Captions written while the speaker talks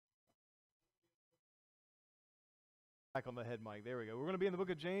Back on the head mic. There we go. We're going to be in the book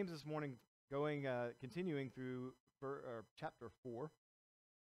of James this morning, continuing through chapter 4.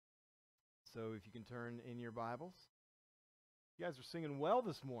 So if you can turn in your Bibles. You guys are singing well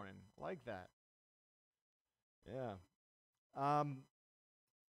this morning. I like that. Yeah.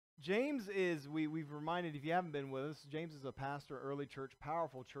 James is, we've reminded, if you haven't been with us, James is a pastor, early church,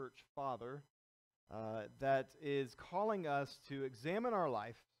 powerful church father that is calling us to examine our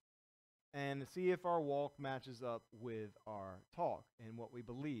life and see if our walk matches up with our talk and what we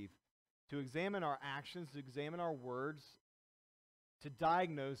believe, to examine our actions, to examine our words, to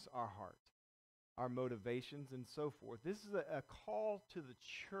diagnose our heart, our motivations, and so forth. This is a call to the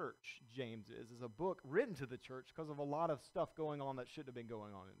church, James is a book written to the church because of a lot of stuff going on that shouldn't have been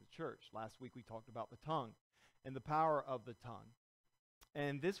going on in the church. Last week we talked about the tongue and the power of the tongue.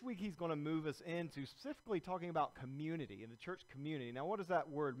 And this week he's going to move us into specifically talking about community, and the church community. Now what does that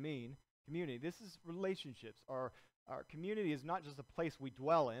word mean? Community. This is relationships. Our community is not just a place we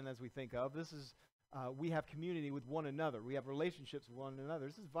dwell in, as we think of. This is we have community with one another. We have relationships with one another.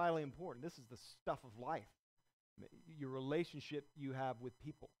 This is vitally important. This is the stuff of life. Your relationship you have with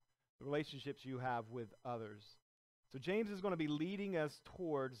people, the relationships you have with others. So James is going to be leading us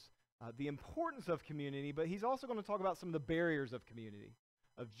towards the importance of community, but he's also going to talk about some of the barriers of community,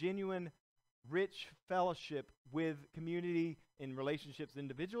 of genuine, rich fellowship with community in relationships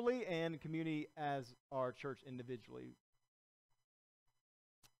individually and community as our church individually.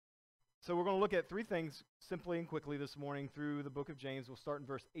 So we're going to look at three things simply and quickly this morning through the book of James. We'll start in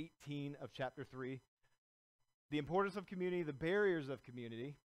verse 18 of chapter 3. The importance of community, the barriers of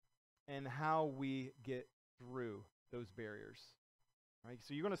community, and how we get through those barriers. Right?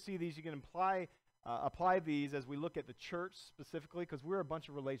 So you're going to see these. You can apply these as we look at the church specifically, because we're a bunch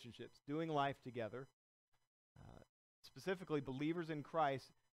of relationships doing life together. Specifically, believers in Christ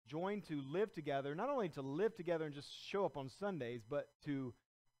joined to live together, not only to live together and just show up on Sundays, but to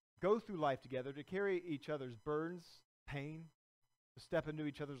go through life together, to carry each other's burdens, pain, to step into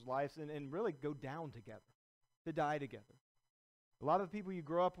each other's lives, and really go down together, to die together. A lot of the people you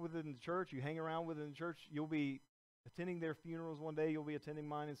grow up with in the church, you hang around with in the church, you'll be attending their funerals one day, you'll be attending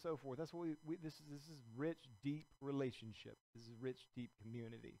mine, and so forth. That's what this is rich, deep relationship. This is rich, deep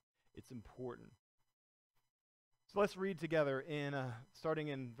community. It's important. So let's read together starting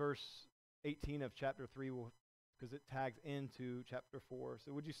in verse 18 of chapter 3, because it tags into chapter 4.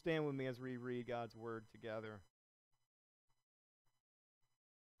 So would you stand with me as we read God's word together?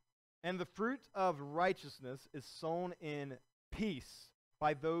 And the fruit of righteousness is sown in peace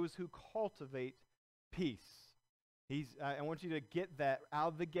by those who cultivate peace. I want you to get that out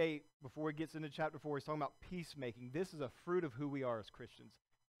of the gate before he gets into chapter 4. He's talking about peacemaking. This is a fruit of who we are as Christians.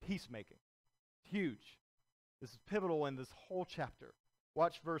 Peacemaking. Huge. This is pivotal in this whole chapter.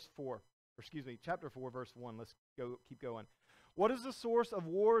 Watch chapter 4, verse 1. Let's keep going. What is the source of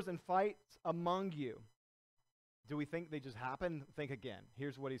wars and fights among you? Do we think they just happen? Think again.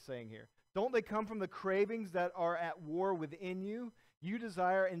 Here's what he's saying here. Don't they come from the cravings that are at war within you? You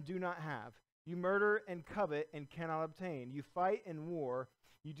desire and do not have. You murder and covet and cannot obtain. You fight and war.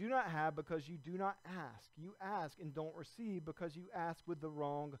 You do not have because you do not ask. You ask and don't receive because you ask with the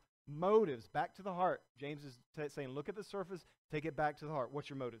wrong motives. Back to the heart. James is saying, look at the surface, take it back to the heart. What's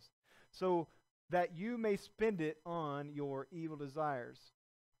your motives? So that you may spend it on your evil desires.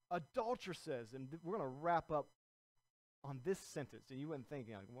 Adulteresses, and we're going to wrap up on this sentence, and you wouldn't think,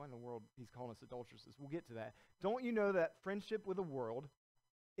 why in the world he's calling us adulteresses? We'll get to that. Don't you know that friendship with the world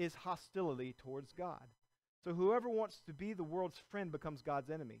is hostility towards God? So whoever wants to be the world's friend becomes God's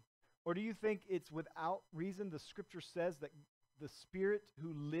enemy. Or do you think it's without reason the scripture says that the Spirit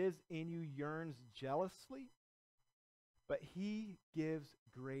who lives in you yearns jealously? But he gives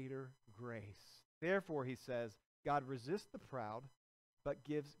greater grace. Therefore, he says, God resists the proud, but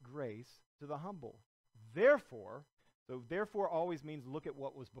gives grace to the humble. Therefore always means look at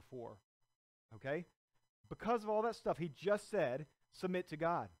what was before. Okay? Because of all that stuff, he just said, submit to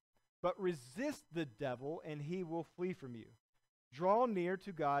God. But resist the devil, and he will flee from you. Draw near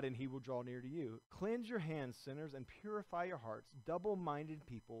to God, and he will draw near to you. Cleanse your hands, sinners, and purify your hearts. Double-minded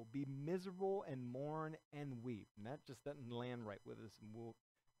people, be miserable and mourn and weep. And that just doesn't land right with us, and we'll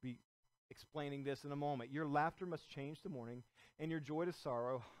be explaining this in a moment. Your laughter must change to mourning, and your joy to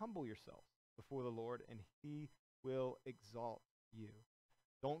sorrow. Humble yourselves before the Lord, and he will exalt you.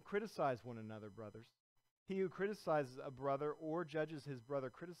 Don't criticize one another, brothers. He who criticizes a brother or judges his brother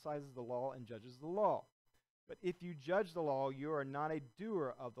criticizes the law and judges the law. But if you judge the law, you are not a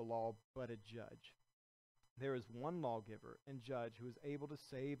doer of the law, but a judge. There is one lawgiver and judge who is able to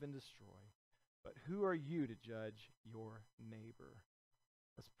save and destroy. But who are you to judge your neighbor?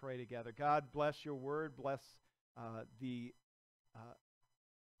 Let's pray together. God, bless your word. Bless the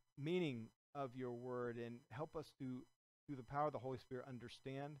meaning of your word, and help us to, through the power of the Holy Spirit,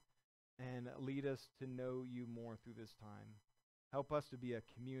 understand and lead us to know you more through this time. Help us to be a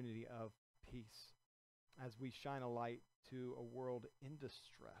community of peace as we shine a light to a world in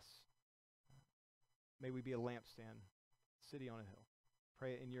distress. May we be a lampstand, city on a hill.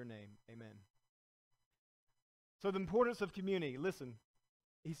 Pray it in your name. Amen. So the importance of community. Listen,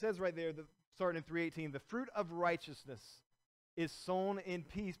 he says right there, starting in 3:18, the fruit of righteousness is sown in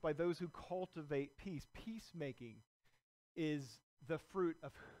peace by those who cultivate peace. Peacemaking is the fruit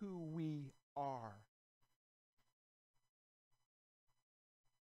of who we are.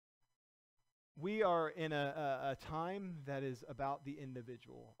 We are in a time that is about the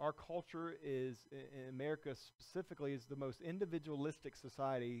individual. Our culture is, in America specifically, is the most individualistic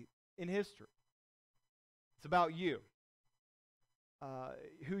society in history. It's about you.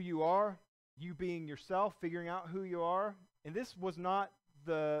 Who you are, you being yourself, figuring out who you are. And this was not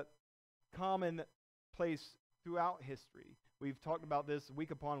the common place throughout history. We've talked about this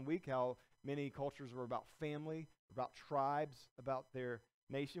week upon week, how many cultures were about family, about tribes, about their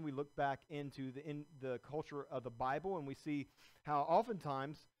nation. We look back into the culture of the Bible, and we see how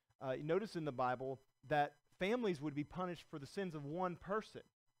oftentimes, notice in the Bible, that families would be punished for the sins of one person.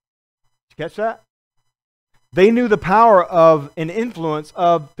 Did you catch that? They knew the power of an influence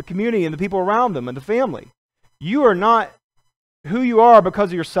of the community and the people around them and the family. You are not who you are because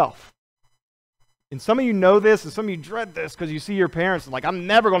of yourself. And some of you know this, and some of you dread this because you see your parents and like, I'm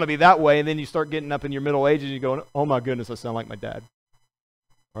never going to be that way. And then you start getting up in your middle ages and you go, oh my goodness, I sound like my dad.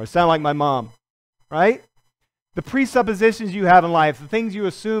 Or I sound like my mom. Right? The presuppositions you have in life, the things you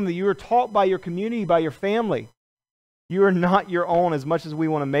assume that you are taught by your community, by your family, you are not your own as much as we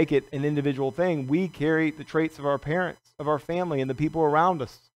want to make it an individual thing. We carry the traits of our parents, of our family, and the people around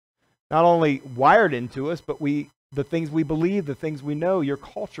us. Not only wired into us, but the things we believe, the things we know, your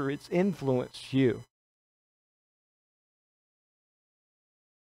culture, it's influenced you.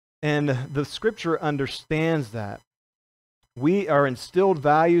 And the scripture understands that. We are instilled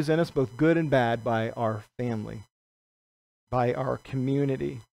values in us, both good and bad, by our family, by our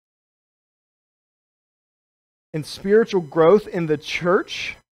community. And spiritual growth in the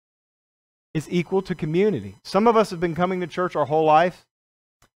church is equal to community. Some of us have been coming to church our whole life,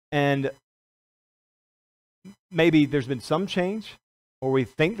 and maybe there's been some change, or we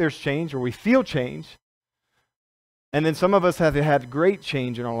think there's change, or we feel change. And then some of us have had great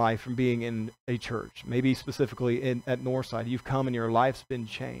change in our life from being in a church, maybe specifically at Northside. You've come and your life's been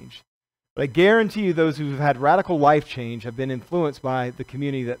changed. But I guarantee you those who've had radical life change have been influenced by the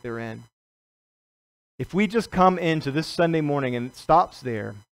community that they're in. If we just come into this Sunday morning and it stops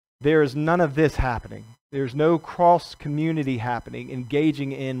there, there is none of this happening. There's no cross-community happening,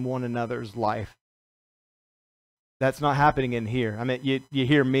 engaging in one another's life. That's not happening in here. I mean, you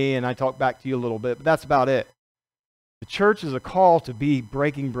hear me and I talk back to you a little bit, but that's about it. The church is a call to be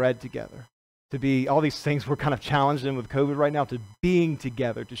breaking bread together, to be all these things we're kind of challenged in with COVID right now, to being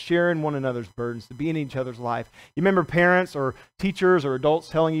together, to sharing one another's burdens, to be in each other's life. You remember parents or teachers or adults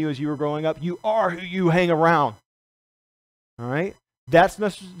telling you as you were growing up, you are who you hang around. All right? That's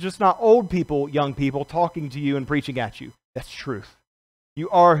just not old people, young people talking to you and preaching at you. That's truth. You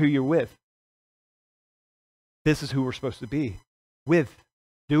are who you're with. This is who we're supposed to be with,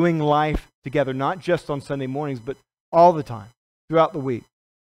 doing life together, not just on Sunday mornings, but all the time, throughout the week.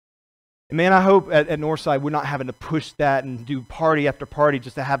 And man, I hope at Northside we're not having to push that and do party after party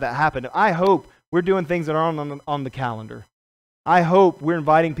just to have that happen. I hope we're doing things that aren't on the calendar. I hope we're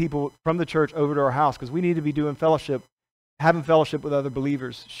inviting people from the church over to our house because we need to be doing fellowship, having fellowship with other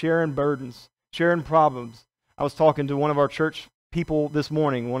believers, sharing burdens, sharing problems. I was talking to one of our church people this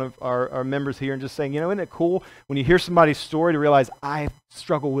morning, one of our members here, and just saying, isn't it cool when you hear somebody's story to realize I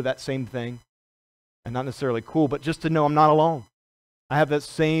struggle with that same thing? And not necessarily cool, but just to know I'm not alone. I have that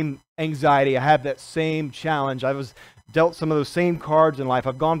same anxiety. I have that same challenge. I was dealt some of those same cards in life.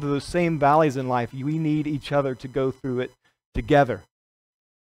 I've gone through those same valleys in life. We need each other to go through it together.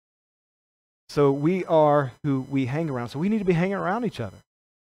 So we are who we hang around. So we need to be hanging around each other,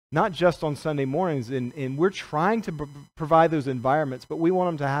 not just on Sunday mornings. And we're trying to provide those environments, but we want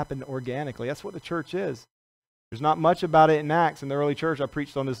them to happen organically. That's what the church is. There's not much about it in Acts in the early church. I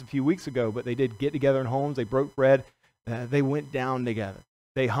preached on this a few weeks ago, but they did get together in homes. They broke bread. They went down together.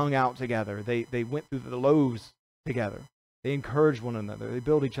 They hung out together. They went through the loaves together. They encouraged one another. They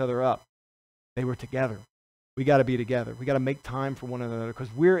built each other up. They were together. We got to be together. We got to make time for one another because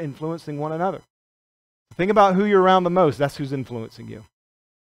we're influencing one another. Think about who you're around the most. That's who's influencing you.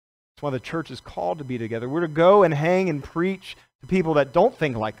 That's why the church is called to be together. We're to go and hang and preach to people that don't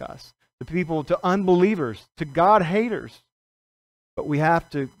think like us, to people, to unbelievers, to God haters. But we have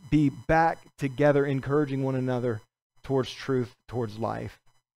to be back together, encouraging one another towards truth, towards life.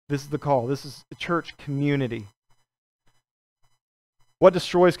 This is the call. This is a church community. What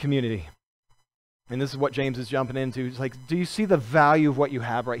destroys community? And this is what James is jumping into. It's like, do you see the value of what you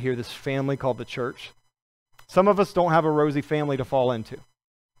have right here, this family called the church? Some of us don't have a rosy family to fall into.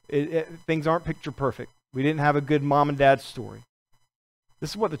 Things aren't picture perfect. We didn't have a good mom and dad story. This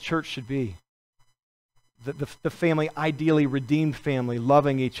is what the church should be. The family, ideally redeemed family,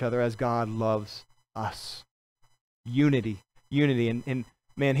 loving each other as God loves us. Unity. And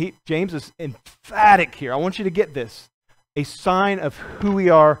man, James is emphatic here. I want you to get this. A sign of who we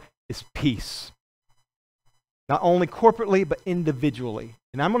are is peace. Not only corporately, but individually.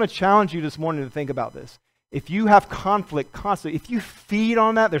 And I'm going to challenge you this morning to think about this. If you have conflict constantly, if you feed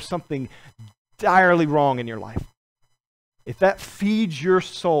on that, there's something direly wrong in your life. If that feeds your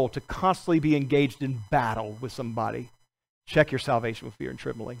soul to constantly be engaged in battle with somebody, check your salvation with fear and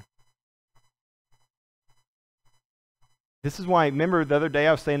trembling. This is why, remember the other day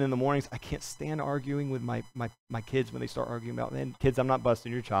I was saying in the mornings, I can't stand arguing with my kids when they start arguing about, and kids, I'm not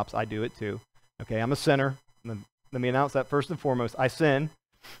busting your chops. I do it too. Okay, I'm a sinner. Let me announce that first and foremost. I sin.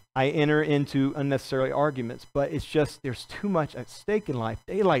 I enter into unnecessary arguments, but it's just there's too much at stake in life.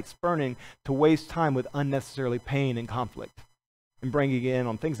 Daylight's burning to waste time with unnecessarily pain and conflict and bringing it in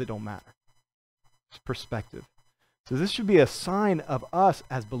on things that don't matter. It's perspective. So this should be a sign of us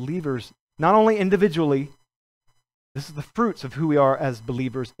as believers, not only individually. This is the fruits of who we are as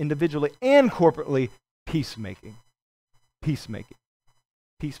believers, individually and corporately. Peacemaking.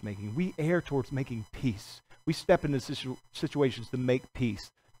 We err towards making peace. We step into situations to make peace,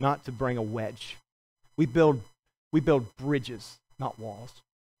 not to bring a wedge. We build bridges, not walls.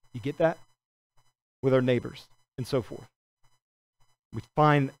 You get that? With our neighbors and so forth. We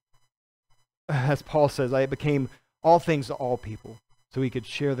find, as Paul says, I became all things to all people, so he could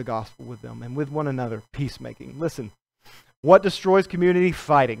share the gospel with them and with one another, peacemaking. Listen, what destroys community?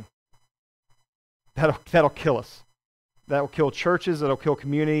 Fighting. That'll kill us. That'll kill churches, that'll kill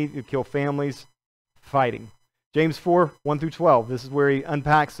community, it'll kill families. Fighting. James 4, 1 through 12. This is where he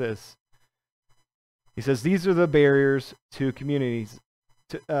unpacks this. He says, these are the barriers to communities,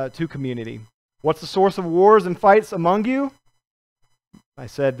 to community. What's the source of wars and fights among you? I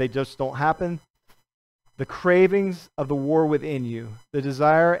said they just don't happen. The cravings of the war within you, the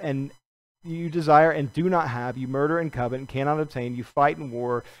desire and you desire and do not have, you murder and covet and cannot obtain, you fight and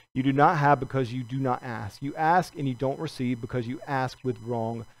war, you do not have because you do not ask. You ask and you don't receive because you ask with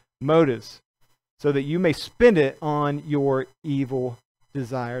wrong motives, so that you may spend it on your evil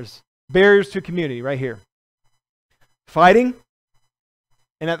desires. Barriers to community, right here. Fighting,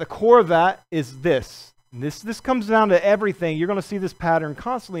 and at the core of that is this. And this comes down to everything. You're going to see this pattern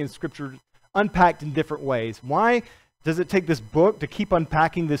constantly in Scripture unpacked in different ways. Why does it take this book to keep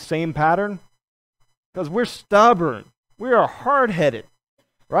unpacking this same pattern? Because we're stubborn. We are hard-headed,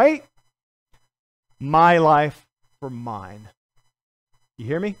 right? My life for mine. You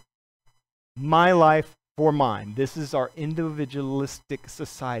hear me? My life for mine. This is our individualistic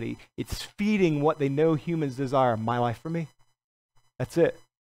society. It's feeding what they know humans desire. My life for me. That's it.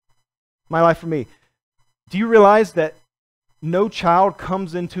 My life for me. Do you realize that no child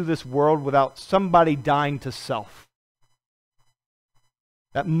comes into this world without somebody dying to self?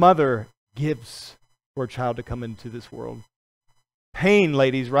 That mother gives for a child to come into this world. Pain,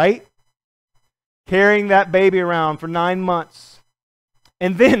 ladies, right? Carrying that baby around for 9 months.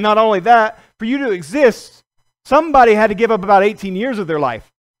 And then, not only that, for you to exist, somebody had to give up about 18 years of their life,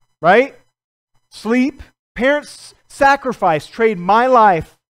 right? Sleep. Parents sacrifice, trade my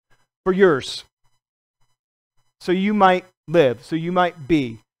life for yours. So you might live, so you might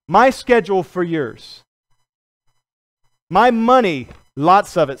be. My schedule for yours. My money,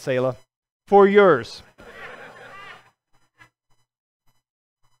 lots of it, Selah, for yours.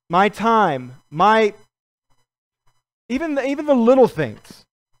 My time, even the little things.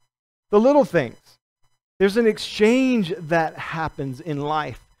 The little things. There's an exchange that happens in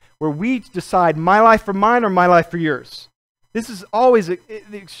life where we decide my life for mine or my life for yours. This is always,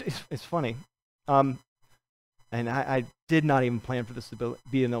 it's funny. And I did not even plan for this to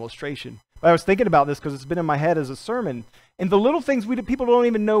be an illustration. But I was thinking about this because it's been in my head as a sermon. And the little things people don't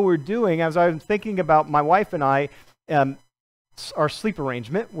even know we're doing, as I was thinking about my wife and I, our sleep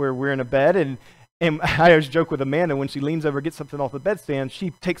arrangement, where we're in a bed, and I always joke with Amanda, when she leans over, gets something off the bedstand, she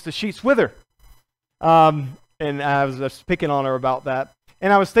takes the sheets with her. And I was just picking on her about that.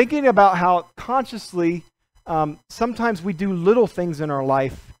 And I was thinking about how consciously sometimes we do little things in our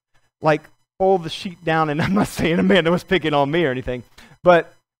life, like fold the sheet down, and I'm not saying Amanda was picking on me or anything,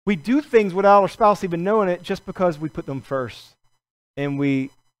 but We do things without our spouse even knowing it just because we put them first. And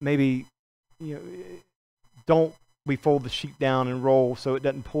we maybe, we fold the sheet down and roll so it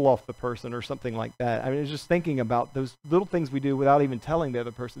doesn't pull off the person or something like that. I mean, it's just thinking about those little things we do without even telling the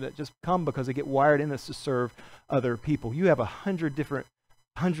other person that just come because they get wired in us to serve other people. You have 100 different,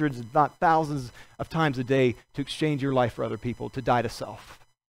 hundreds, if not thousands of times a day to exchange your life for other people, to die to self.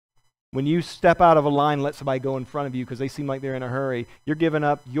 When you step out of a line and let somebody go in front of you because they seem like they're in a hurry, you're giving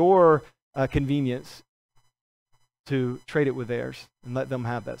up your convenience to trade it with theirs and let them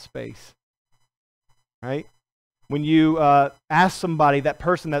have that space, right? When you ask somebody, that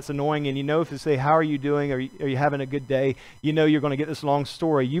person that's annoying, and if they say, how are you doing? Are you having a good day? You're going to get this long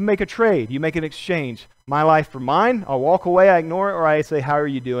story. You make a trade. You make an exchange. My life for mine. I'll walk away. I ignore it. Or I say, how are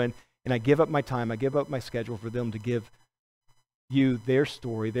you doing? And I give up my time. I give up my schedule for them to give you their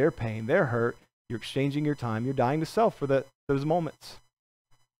story, their pain, their hurt. You're exchanging your time. You're dying to self for those moments.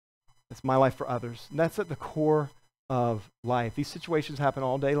 That's my life for others. And that's at the core of life. These situations happen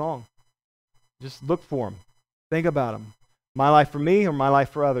all day long. Just look for them. Think about them. My life for me or my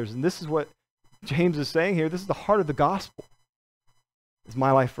life for others. And this is what James is saying here. This is the heart of the gospel. It's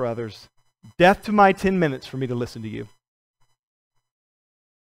my life for others. Death to my 10 minutes for me to listen to you.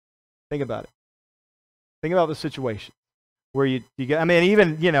 Think about it. Think about the situation where you get,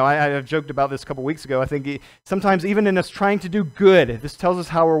 even, I've joked about this a couple weeks ago. I think sometimes even in us trying to do good, this tells us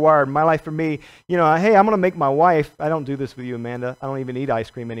how we're wired. My life for me, hey, I'm going to make my wife, I don't do this with you, Amanda. I don't even eat ice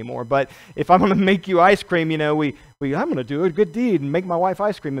cream anymore. But if I'm going to make you ice cream, I'm going to do a good deed and make my wife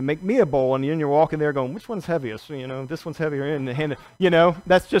ice cream and make me a bowl. And you're walking there going, which one's heaviest? This one's heavier in the hand.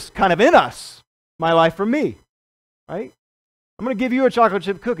 That's just kind of in us. My life for me, right? I'm going to give you a chocolate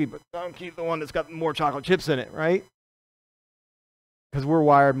chip cookie, but don't keep the one that's got more chocolate chips in it, right? Because we're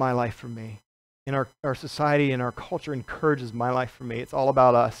wired my life for me. And our society and our culture encourages my life for me. It's all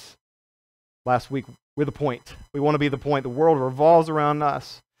about us. Last week, we're the point. We want to be the point. The world revolves around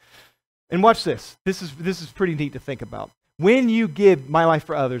us. And watch this. This is pretty neat to think about. When you give my life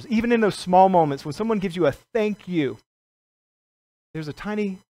for others, even in those small moments, when someone gives you a thank you, there's a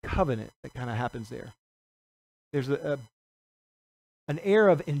tiny covenant that kind of happens there. There's an air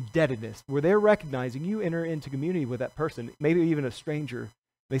of indebtedness where they're recognizing you enter into community with that person, maybe even a stranger.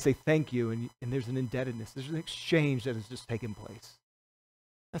 They say thank you, and there's an indebtedness. There's an exchange that has just taken place.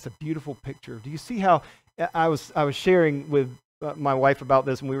 That's a beautiful picture. Do you see how I was sharing with my wife about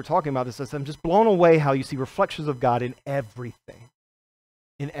this, and we were talking about this. I said, I'm just blown away how you see reflections of God in everything.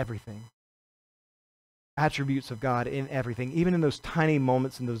 In everything. Attributes of God in everything. Even in those tiny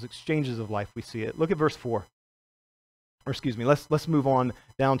moments, in those exchanges of life, we see it. Look at verse 4. Let's move on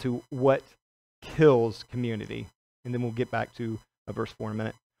down to what kills community. And then we'll get back to verse 4 in a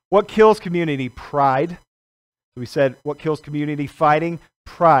minute. What kills community? Pride. So we said, what kills community? Fighting.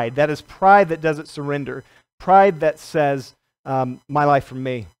 Pride. That is pride that doesn't surrender. Pride that says, my life for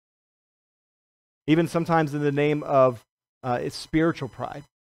me. Even sometimes in the name of it's spiritual pride.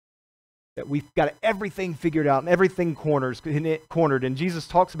 That we've got everything figured out and everything cornered. And Jesus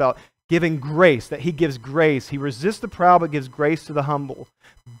talks about giving grace, that he gives grace. He resists the proud but gives grace to the humble.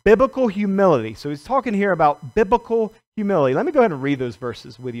 Biblical humility. So he's talking here about biblical humility. Let me go ahead and read those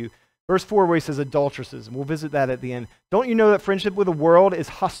verses with you. Verse 4 where he says adulteresses, and we'll visit that at the end. Don't you know that friendship with the world is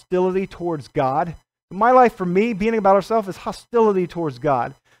hostility towards God? My life for me, being about ourselves, is hostility towards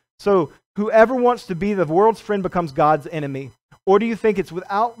God. So whoever wants to be the world's friend becomes God's enemy. Or do you think it's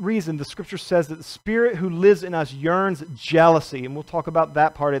without reason the scripture says that the Spirit who lives in us yearns jealousy? And we'll talk about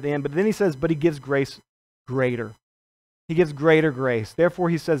that part at the end. But then he says, but he gives grace greater. He gives greater grace. Therefore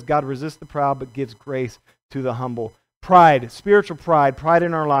he says, God resists the proud but gives grace to the humble. Pride, spiritual pride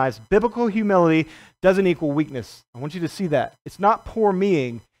in our lives. Biblical humility doesn't equal weakness. I want you to see that. It's not poor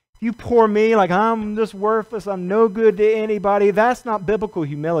meing. If you poor me like I'm just worthless, I'm no good to anybody, that's not biblical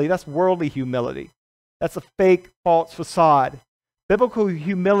humility. That's worldly humility. That's a fake, false facade. Biblical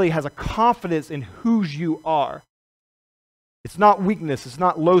humility has a confidence in whose you are. It's not weakness. It's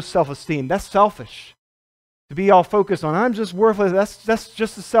not low self-esteem. That's selfish. To be all focused on, I'm just worthless, that's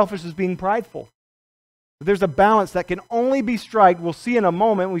just as selfish as being prideful. But there's a balance that can only be striked. We'll see in a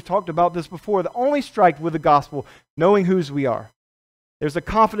moment. We've talked about this before. The only strike with the gospel, knowing whose we are. There's a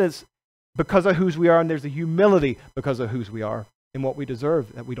confidence because of whose we are, and there's a humility because of whose we are and what we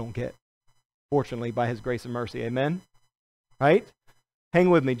deserve that we don't get. Fortunately, by his grace and mercy. Amen? Right? Hang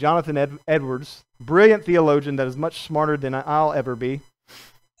with me. Jonathan Edwards, brilliant theologian that is much smarter than I'll ever be,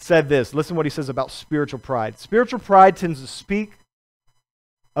 said this. Listen what he says about spiritual pride. Spiritual pride tends to speak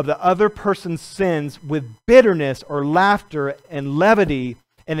of the other person's sins with bitterness or laughter and levity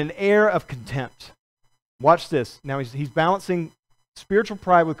and an air of contempt. Watch this. Now he's balancing spiritual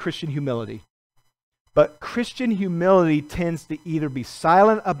pride with Christian humility. But Christian humility tends to either be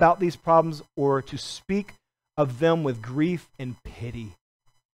silent about these problems or to speak of them with grief and pity.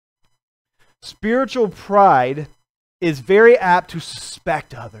 Spiritual pride is very apt to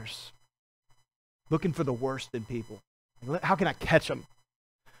suspect others, looking for the worst in people. How can I catch them?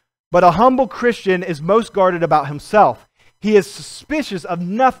 But a humble Christian is most guarded about himself. He is suspicious of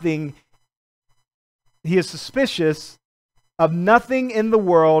nothing. He is suspicious of nothing in the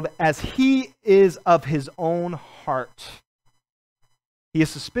world as he is of his own heart. He is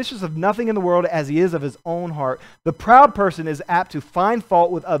suspicious of nothing in the world as he is of his own heart. The proud person is apt to find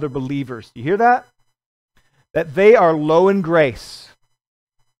fault with other believers. You hear that? That they are low in grace,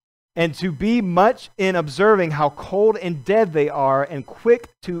 and to be much in observing how cold and dead they are, and quick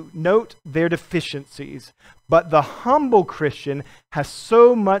to note their deficiencies. But the humble Christian has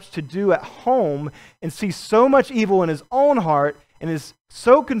so much to do at home and sees so much evil in his own heart and is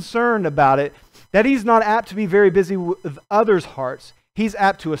so concerned about it that he's not apt to be very busy with others' hearts. He's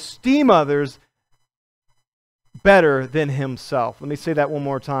apt to esteem others better than himself. Let me say that one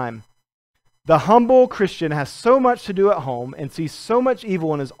more time. The humble Christian has so much to do at home and sees so much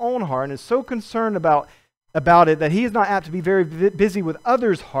evil in his own heart and is so concerned about it that he is not apt to be very busy with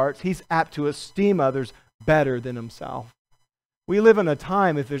others' hearts. He's apt to esteem others better than himself. We live in a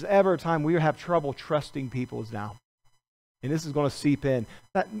time, if there's ever a time we have trouble trusting people, is now. And this is going to seep in.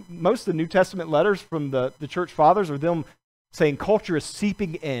 Most of the New Testament letters from the church fathers are them saying culture is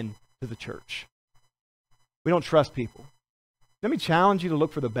seeping in to the church. We don't trust people. Let me challenge you to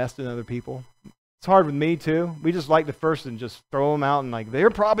look for the best in other people. It's hard with me too. We just like the first and just throw them out and like,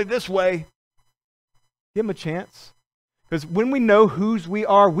 they're probably this way. Give them a chance. Because when we know whose we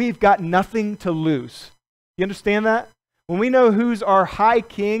are, we've got nothing to lose. You understand that? When we know who's our high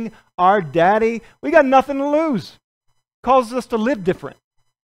king, our daddy, we got nothing to lose. It causes us to live different.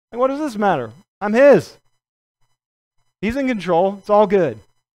 Like, what does this matter? I'm his. He's in control. It's all good.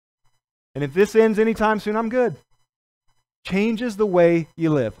 And if this ends anytime soon, I'm good. Changes the way you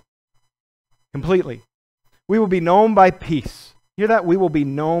live. Completely. We will be known by peace. Hear that? We will be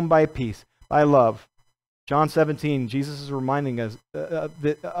known by peace, by love. John 17, Jesus is reminding us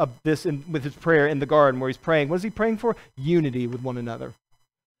of this with his prayer in the garden where he's praying. What is he praying for? Unity with one another.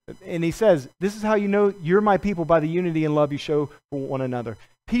 And he says, this is how you know you're my people, by the unity and love you show for one another.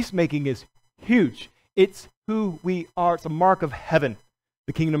 Peacemaking is huge. It's who we are. It's a mark of heaven,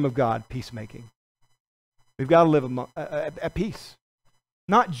 the kingdom of God, peacemaking. We've got to live at peace.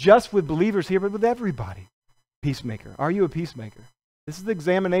 Not just with believers here, but with everybody. Peacemaker. Are you a peacemaker? This is the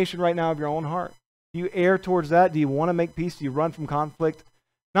examination right now of your own heart. Do you err towards that? Do you want to make peace? Do you run from conflict?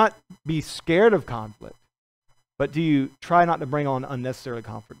 Not be scared of conflict, but do you try not to bring on unnecessary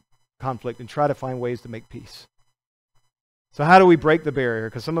conflict and try to find ways to make peace? So how do we break the barrier?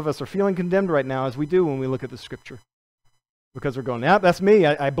 Because some of us are feeling condemned right now, as we do when we look at the scripture. Because we're going, yeah, that's me.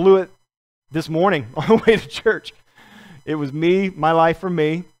 I blew it this morning on the way to church. It was me, my life for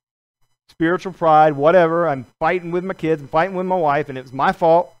me, spiritual pride, whatever. I'm fighting with my kids, I'm fighting with my wife, and it was my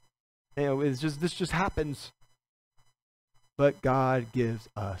fault. This just happens. But God gives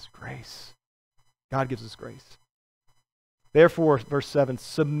us grace. God gives us grace. Therefore, verse 7,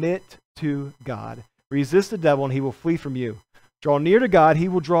 submit to God. Resist the devil and he will flee from you. Draw near to God, he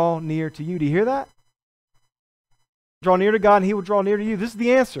will draw near to you. Do you hear that? Draw near to God and he will draw near to you. This is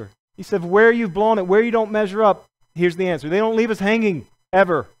the answer. He said, where you've blown it, where you don't measure up, here's the answer. They don't leave us hanging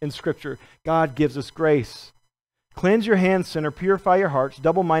ever in Scripture. God gives us grace. Cleanse your hands, sinner. Purify your hearts,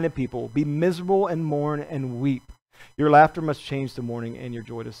 double-minded people. Be miserable and mourn and weep. Your laughter must change to mourning and your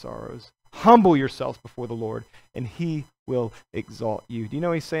joy to sorrows. Humble yourselves before the Lord, and he will exalt you. Do you know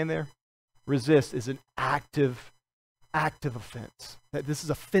what he's saying there? Resist is an active offense. This is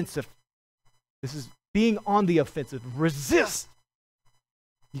offensive. This is being on the offensive. Resist.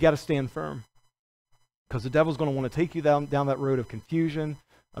 You got to stand firm. Because the devil's going to want to take you down that road of confusion,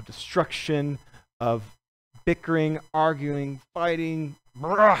 of destruction, of bickering, arguing, fighting.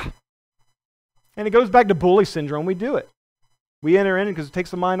 Blah. And it goes back to bully syndrome. We do it. We enter in because it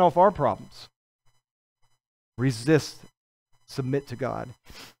takes the mind off our problems. Resist. Submit to God.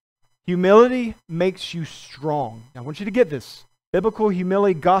 Humility makes you strong. Now, I want you to get this. Biblical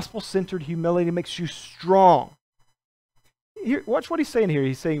humility, gospel-centered humility makes you strong. Here, watch what he's saying here.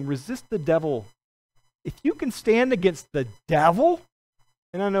 He's saying, resist the devil. If you can stand against the devil,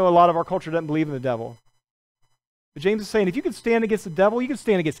 and I know a lot of our culture doesn't believe in the devil, but James is saying, if you can stand against the devil, you can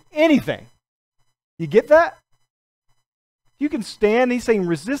stand against anything. You get that? You can stand, he's saying,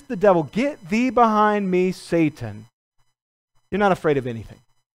 resist the devil. Get thee behind me, Satan. You're not afraid of anything.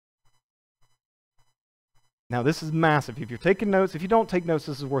 Now, this is massive. If you're taking notes, if you don't take notes,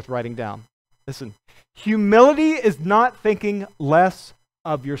 this is worth writing down. Listen, humility is not thinking less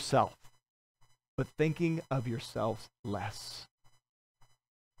of yourself, but thinking of yourselves less.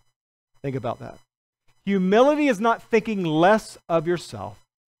 Think about that. Humility is not thinking less of yourself,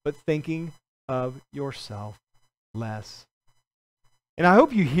 but thinking of yourself less. And I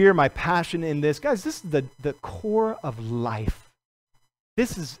hope you hear my passion in this. Guys, this is the core of life.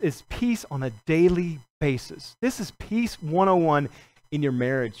 This is peace on a daily basis. This is peace 101 in your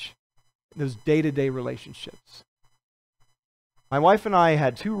marriage, those day-to-day relationships. My wife and I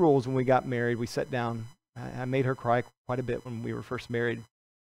had 2 rules when we got married. We sat down. I made her cry quite a bit when we were first married.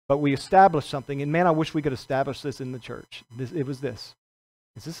 But we established something, and man, I wish we could establish this in the church. It was this.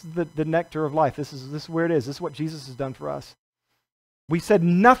 This is the nectar of life. This is where it is. This is what Jesus has done for us. We said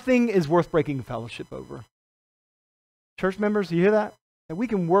nothing is worth breaking fellowship over. Church members, you hear that? And we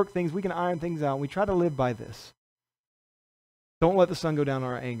can work things, we can iron things out. We try to live by this. Don't let the sun go down on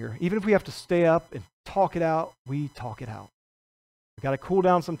our anger. Even if we have to stay up and talk it out, we talk it out. We got to cool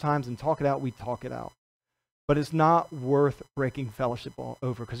down sometimes and talk it out, we talk it out. But it's not worth breaking fellowship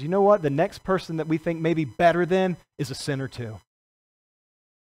over. Because you know what? The next person that we think may be better than is a sinner too.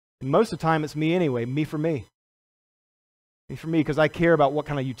 And most of the time it's me anyway, me for me. Me for me, because I care about what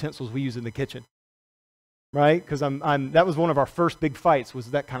kind of utensils we use in the kitchen. Right? Because that was one of our first big fights,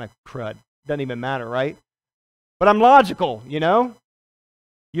 was that kind of crud. Doesn't even matter, right? But I'm logical, you know?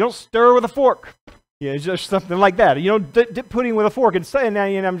 You don't stir with a fork. Yeah, it's just something like that. You don't dip pudding with a fork and say, now,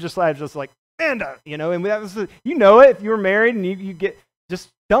 you know, I'm just like, Amanda, you know, and that was, you know it, if you were married and you get just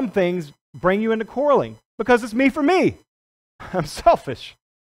dumb things bring you into quarreling because it's me for me. I'm selfish,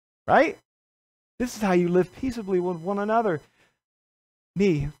 right? This is how you live peaceably with one another.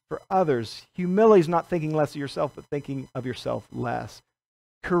 Me for others. Humility is not thinking less of yourself, but thinking of yourself less.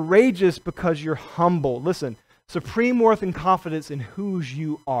 Courageous because you're humble. Listen, supreme worth and confidence in whose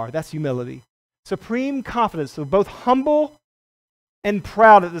you are. That's humility. Supreme confidence, so both humble and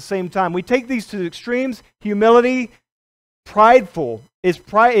proud at the same time. We take these to the extremes. Humility, prideful,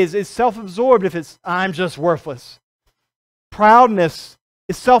 is self-absorbed if it's, I'm just worthless. Proudness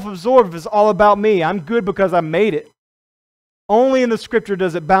is self-absorbed if it's all about me. I'm good because I made it. Only in the scripture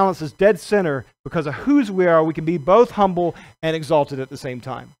does it balance as dead center. Because of whose we are, we can be both humble and exalted at the same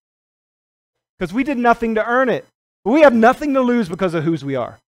time. Because we did nothing to earn it. But we have nothing to lose because of whose we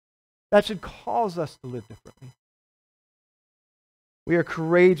are. That should cause us to live differently. We are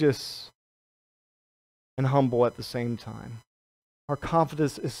courageous and humble at the same time. Our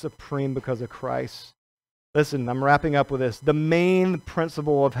confidence is supreme because of Christ. Listen, I'm wrapping up with this. The main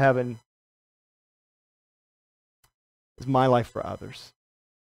principle of heaven is my life for others.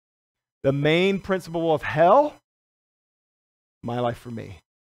 The main principle of hell, my life for me.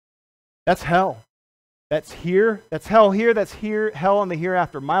 That's hell. That's here. That's hell here. That's here. Hell in the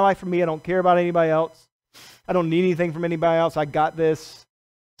hereafter. My life for me. I don't care about anybody else. I don't need anything from anybody else. I got this.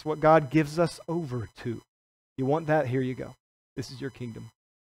 It's what God gives us over to. You want that? Here you go. This is your kingdom.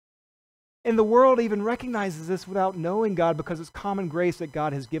 And the world even recognizes this without knowing God because it's common grace that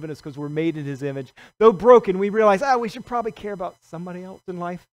God has given us because we're made in His image. Though broken, we realize, we should probably care about somebody else in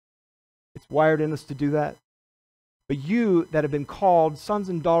life. It's wired in us to do that. But you that have been called sons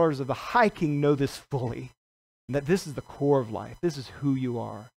and daughters of the High King know this fully. And that this is the core of life. This is who you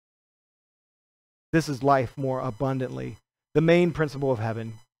are. This is life more abundantly. The main principle of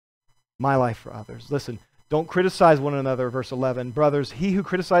heaven, my life for others. Listen, don't criticize one another, verse 11. Brothers, he who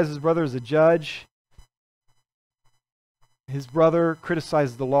criticizes his brother is a judge. His brother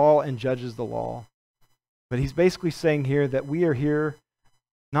criticizes the law and judges the law. But he's basically saying here that we are here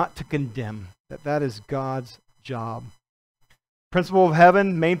not to condemn, that is God's job. Principle of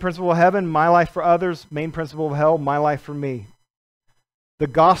heaven, main principle of heaven, my life for others. Main principle of hell, my life for me. The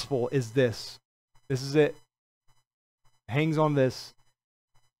gospel is this. This is it. Hangs on this.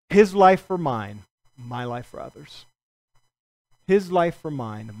 His life for mine, my life for others. His life for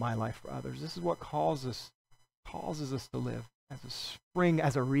mine, my life for others. This is what causes us to live as a spring,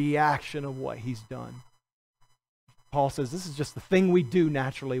 as a reaction of what He's done. Paul says this is just the thing we do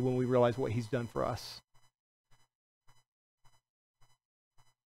naturally when we realize what He's done for us.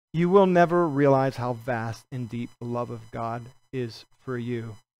 You will never realize how vast and deep the love of God is for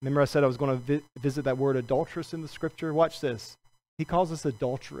you. Remember I said I was going to visit that word adulteress in the scripture? Watch this. He calls us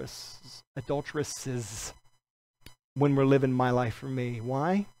adulteresses when we're living my life for me.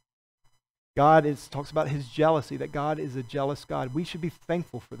 Why? God talks about His jealousy, that God is a jealous God. We should be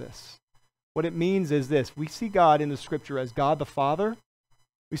thankful for this. What it means is this. We see God in the scripture as God the Father.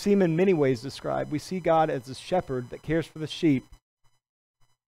 We see Him in many ways described. We see God as a shepherd that cares for the sheep.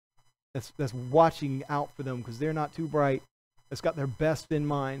 that's watching out for them because they're not too bright, that's got their best in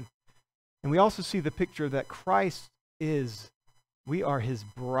mind. And we also see the picture that Christ we are his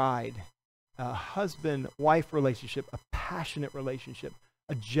bride, a husband-wife relationship, a passionate relationship,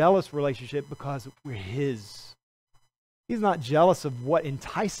 a jealous relationship because we're his. He's not jealous of what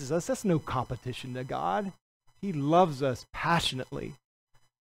entices us. That's no competition to God. He loves us passionately.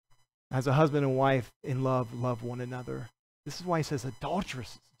 As a husband and wife in love one another. This is why he says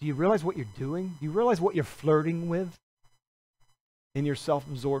adulteress. Do you realize what you're doing? Do you realize what you're flirting with in your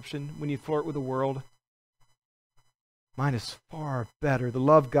self-absorption when you flirt with the world? Mine is far better. The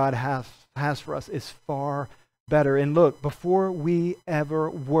love God has for us is far better. And look, before we ever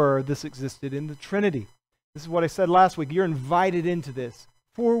were, this existed in the Trinity. This is what I said last week. You're invited into this.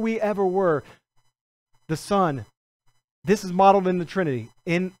 Before we ever were, the Son, this is modeled in the Trinity,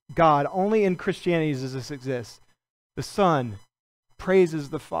 in God. Only in Christianity does this exist. The Son praises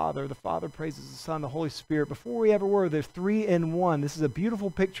the Father praises the Son, the Holy Spirit. Before we ever were, they're three in one. This is a beautiful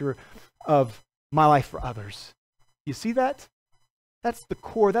picture of my life for others. You see that? That's the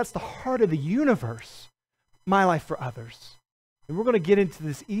core, that's the heart of the universe. My life for others. And we're going to get into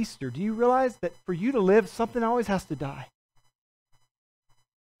this Easter. Do you realize that for you to live, something always has to die?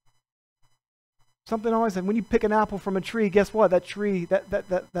 Something always, when you pick an apple from a tree, guess what? That tree,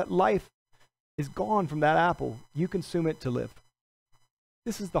 that life is gone from that apple. You consume it to live.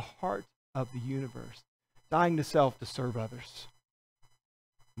 This is the heart of the universe. Dying to self to serve others.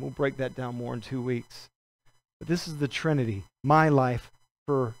 We'll break that down more in 2 weeks. But this is the Trinity. My life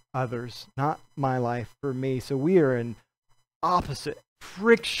for others, not my life for me. So we are in opposite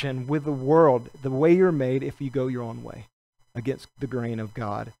friction with the world, the way you're made if you go your own way against the grain of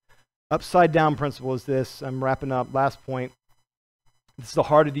God. Upside down principle is this. I'm wrapping up. Last point. This is the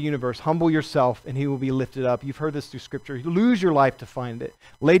heart of the universe. Humble yourself and he will be lifted up. You've heard this through Scripture. Lose your life to find it.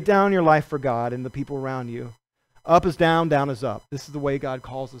 Lay down your life for God and the people around you. Up is down, down is up. This is the way God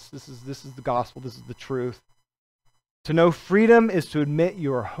calls us. This is the gospel. This is the truth. To know freedom is to admit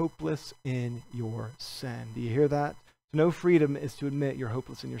you are hopeless in your sin. Do you hear that? To know freedom is to admit you're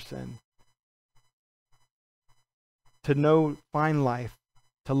hopeless in your sin. To know, find life,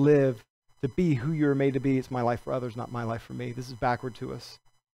 to live, to be who you're made to be. It's my life for others, not my life for me. This is backward to us.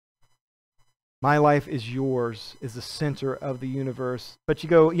 My life is yours, is the center of the universe. But you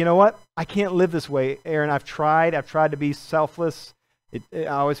go, you know what? I can't live this way, Aaron. I've tried to be selfless. I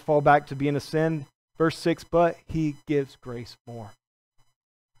always fall back to being a sin. Verse 6, but he gives grace more.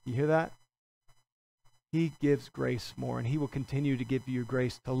 You hear that? He gives grace more, and he will continue to give you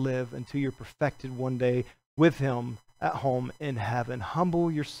grace to live until you're perfected one day with him at home in heaven.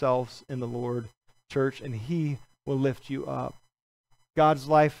 Humble yourselves in the Lord, church, and he will lift you up. God's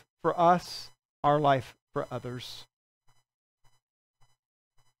life for us, our life for others.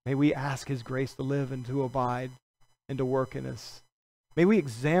 May we ask his grace to live and to abide and to work in us. May we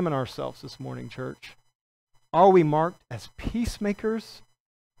examine ourselves this morning, church. Are we marked as peacemakers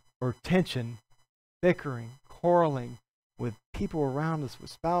or tension, bickering, quarreling with people around us, with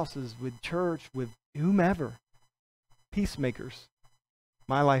spouses, with church, with whomever? Peacemakers.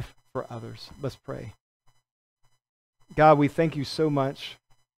 My life for others. Let's pray. God, we thank you so much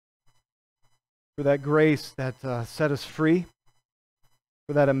for that grace that set us free,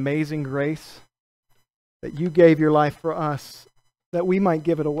 for that amazing grace that you gave your life for us, that we might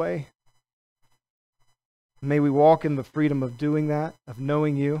give it away. May we walk in the freedom of doing that, of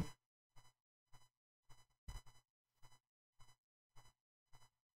knowing you.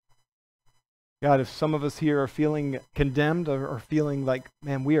 God, if some of us here are feeling condemned or feeling like,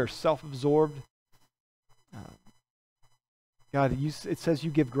 man, we are self-absorbed, God, it says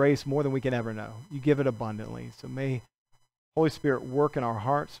you give grace more than we can ever know. You give it abundantly. So may Holy Spirit work in our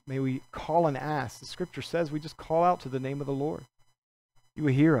hearts. May we call and ask. The Scripture says we just call out to the name of the Lord. You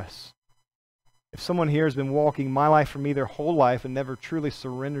will hear us. If someone here has been walking my life for me their whole life and never truly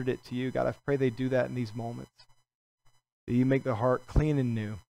surrendered it to you, God, I pray they do that in these moments. That you make the heart clean and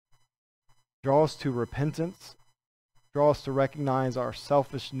new. Draw us to repentance. Draw us to recognize our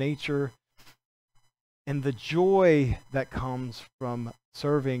selfish nature and the joy that comes from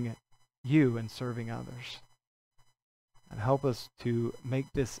serving you and serving others. And help us to make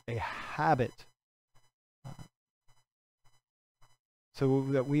this a habit so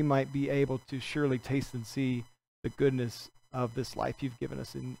that we might be able to surely taste and see the goodness of this life you've given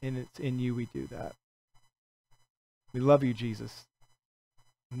us. And it's in you we do that. We love you, Jesus.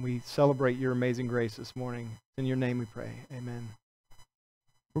 And we celebrate your amazing grace this morning. In your name we pray. Amen.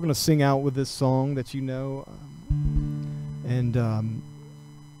 We're going to sing out with this song that you know.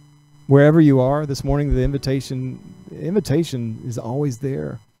 Wherever you are this morning, the invitation is always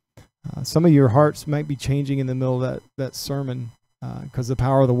there. Some of your hearts might be changing in the middle of that sermon because the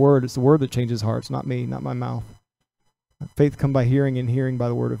power of the word, it's the word that changes hearts, not me, not my mouth. Faith come by hearing, and hearing by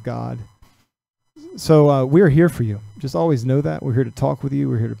the word of God. So we're here for you. Just always know that. We're here to talk with you.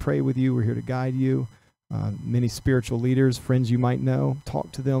 We're here to pray with you. We're here to guide you. Many spiritual leaders, friends you might know,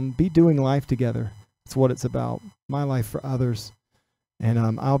 talk to them. Be doing life together. That's what it's about. My life for others.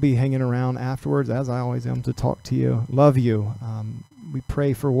 And I'll be hanging around afterwards, as I always am, to talk to you. Love you. We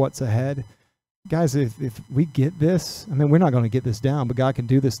pray for what's ahead. Guys, if we get this, I mean, we're not going to get this down, but God can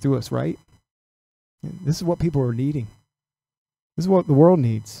do this through us, right? This is what people are needing. This is what the world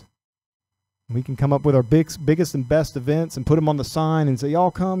needs. We can come up with our biggest and best events and put them on the sign and say,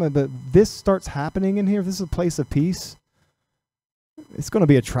 y'all come. But this starts happening in here. If this is a place of peace, it's going to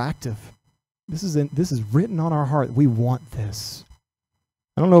be attractive. This is written on our heart. We want this.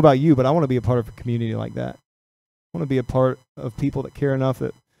 I don't know about you, but I want to be a part of a community like that. I want to be a part of people that care enough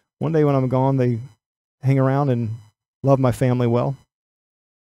that one day when I'm gone, they hang around and love my family well.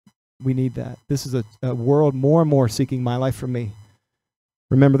 We need that. This is a world more and more seeking my life for me.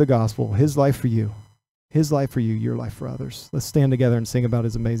 Remember the gospel, his life for you. His life for you, your life for others. Let's stand together and sing about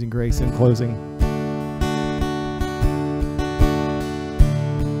his amazing grace in closing.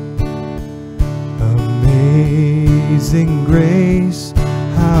 Amazing grace,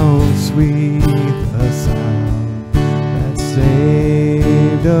 how sweet the sound that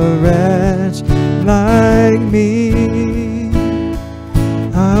saved a wretch like me.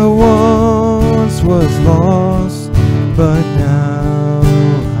 I once was lost, but now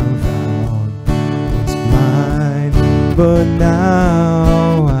but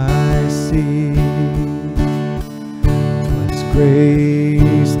now I see 'twas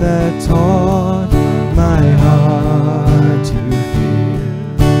grace that taught my heart to fear,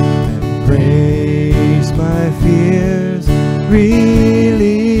 and grace my fears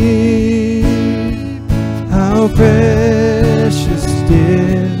relieve. How precious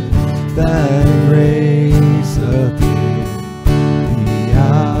did that grace appear the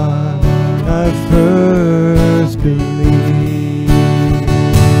hour I first believed.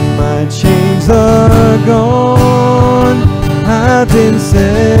 My chains are gone, I've been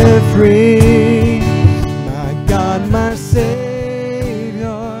set free. My God, my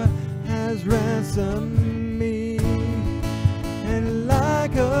Savior has ransomed me. And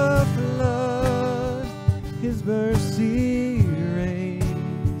like a flood, his mercy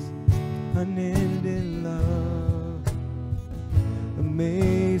reigns, unending love,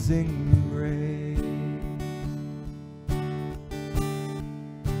 amazing grace.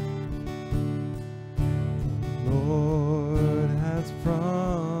 Lord has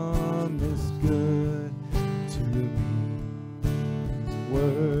promised good to me. His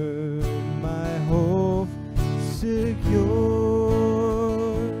word my hope secures.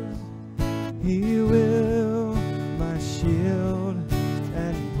 He will my shield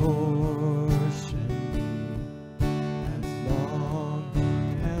and portion be, as long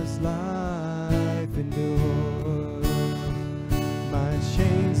as life endures. My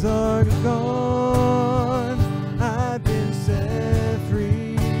chains are gone, I've been set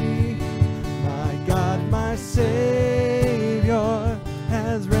free. My God, my Savior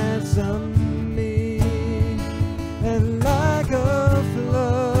has ransomed me. And like a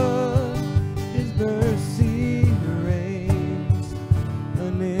flood, his mercy reigns,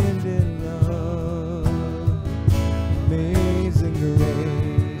 unending love, amazing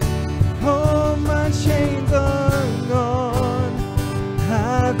grace. Oh, my chains are gone,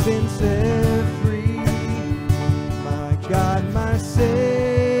 I've been set free. My God, my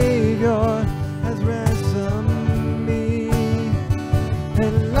Savior has ransomed me.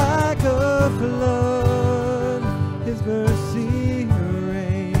 And like a flood, his mercy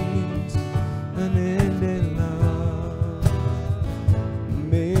reigns, unending love,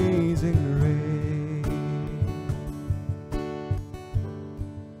 amazing grace.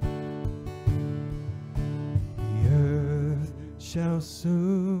 The earth shall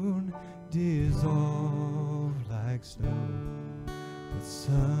soon dissolve like snow, the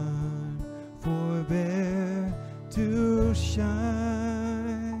sun forbear to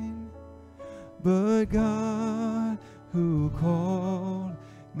shine. But God, who called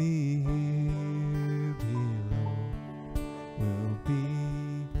me here below, will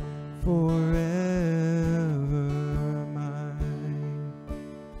be forever mine,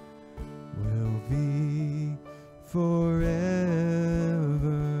 will be forever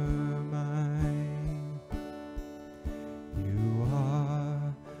mine. You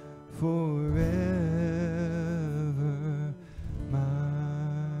are forever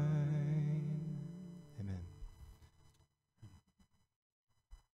mine. Amen.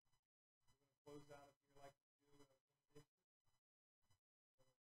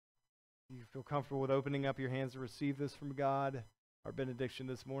 you feel comfortable with opening up your hands to receive this from God, our benediction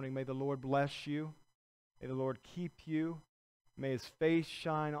this morning, may the Lord bless you. May the Lord keep you. May his face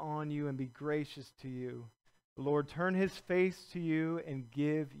shine on you and be gracious to you. The Lord turn his face to you and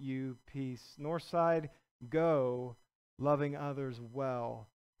give you peace. Northside, go loving others well.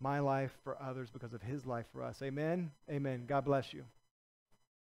 My life for others because of his life for us. Amen. Amen. God bless you.